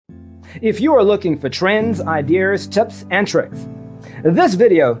If you are looking for trends, ideas, tips, and tricks, this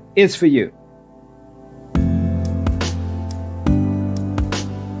video is for you.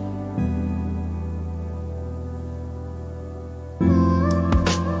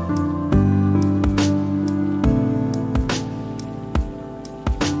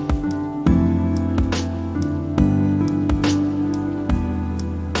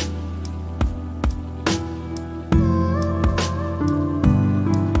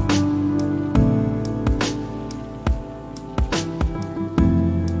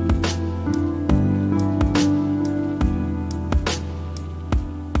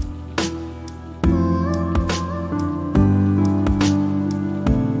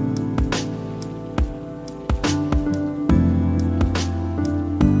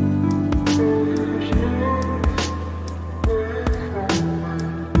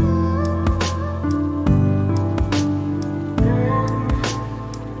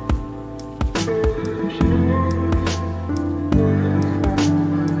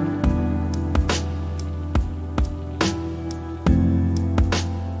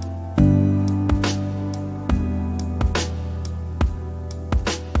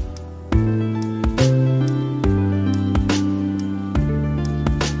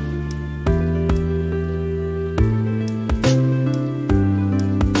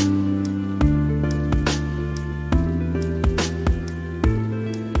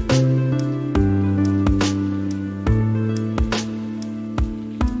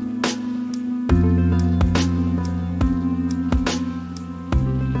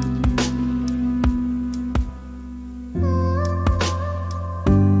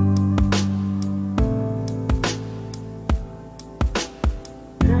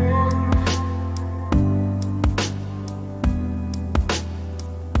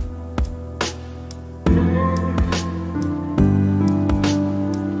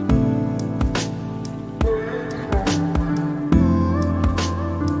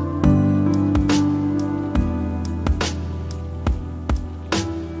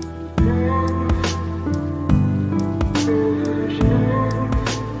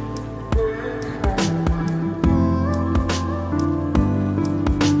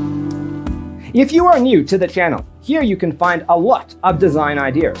 If you are new to the channel, here you can find a lot of design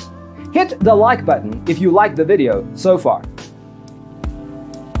ideas. Hit the like button if you like the video so far.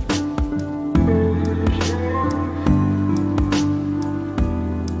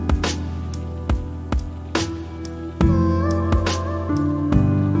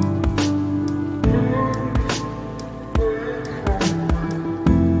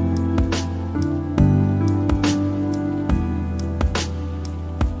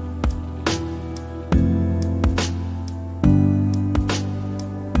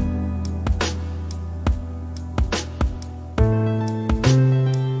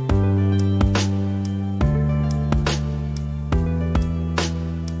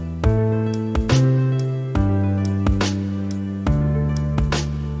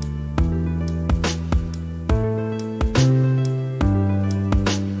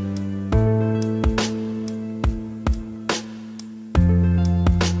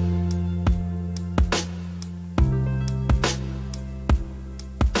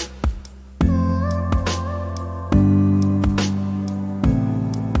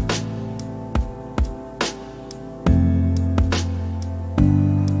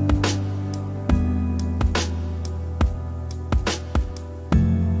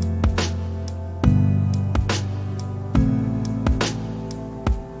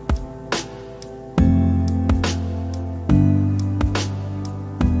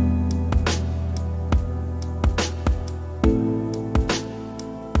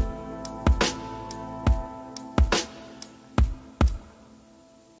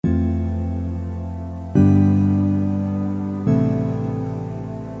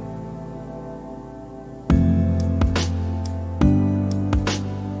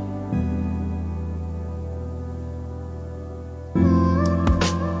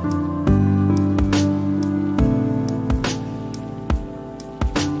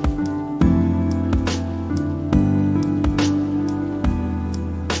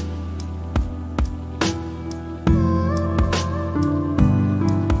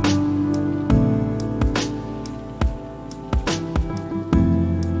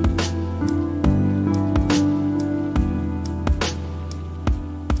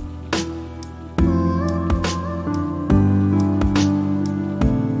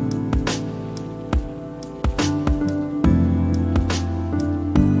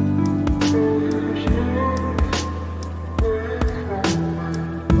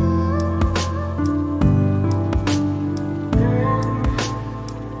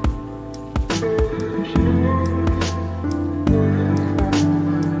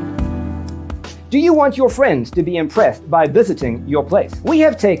 Do you want your friends to be impressed by visiting your place? We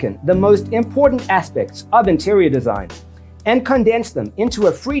have taken the most important aspects of interior design and condensed them into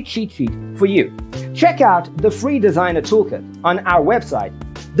a free cheat sheet for you. Check out the free designer toolkit on our website,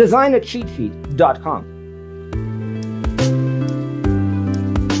 designercheatsheet.com.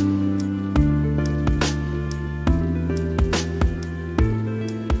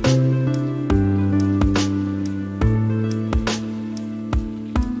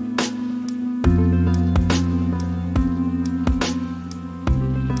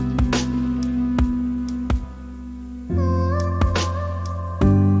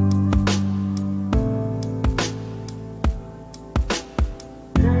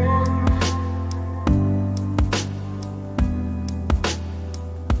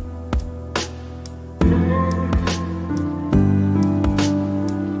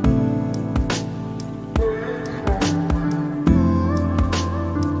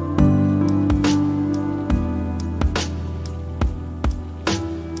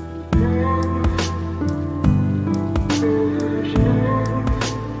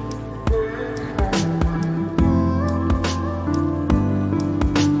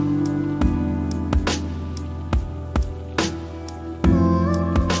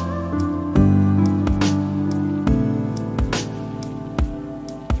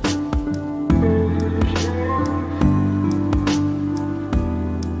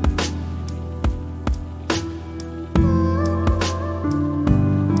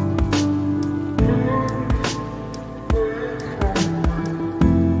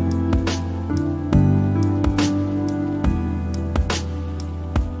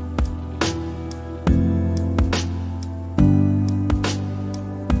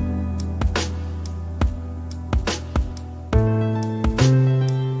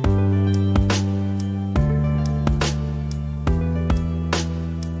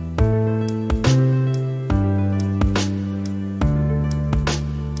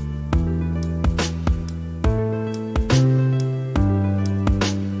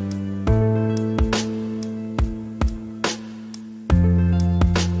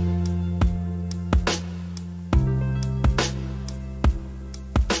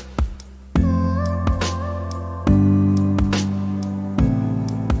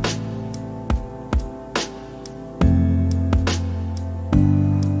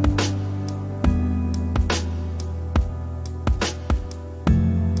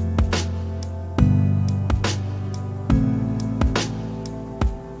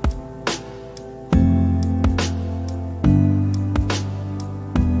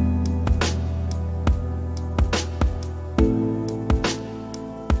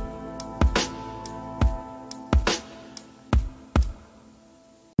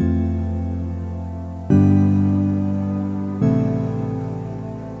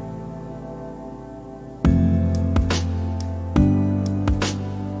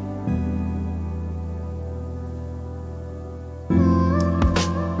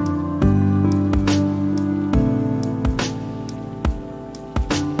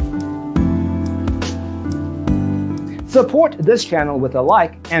 Support this channel with a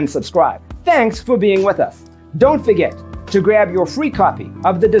like and subscribe. Thanks for being with us. Don't forget to grab your free copy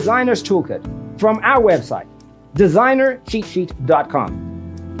of the Designer's Toolkit from our website, designercheatsheet.com.